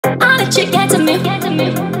let you get to me,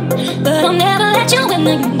 but I'll never let you in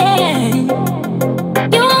again.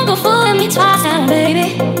 You won't go fooling me twice now,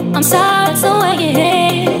 baby. I'm sorry, it's the way it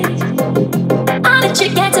is. I'll let you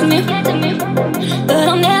get to me, but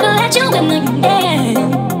I'll never let you in again.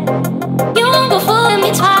 You won't go fooling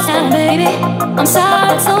me twice now, baby. I'm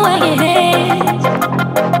sorry, it's the way it is.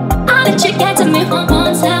 I'll let you get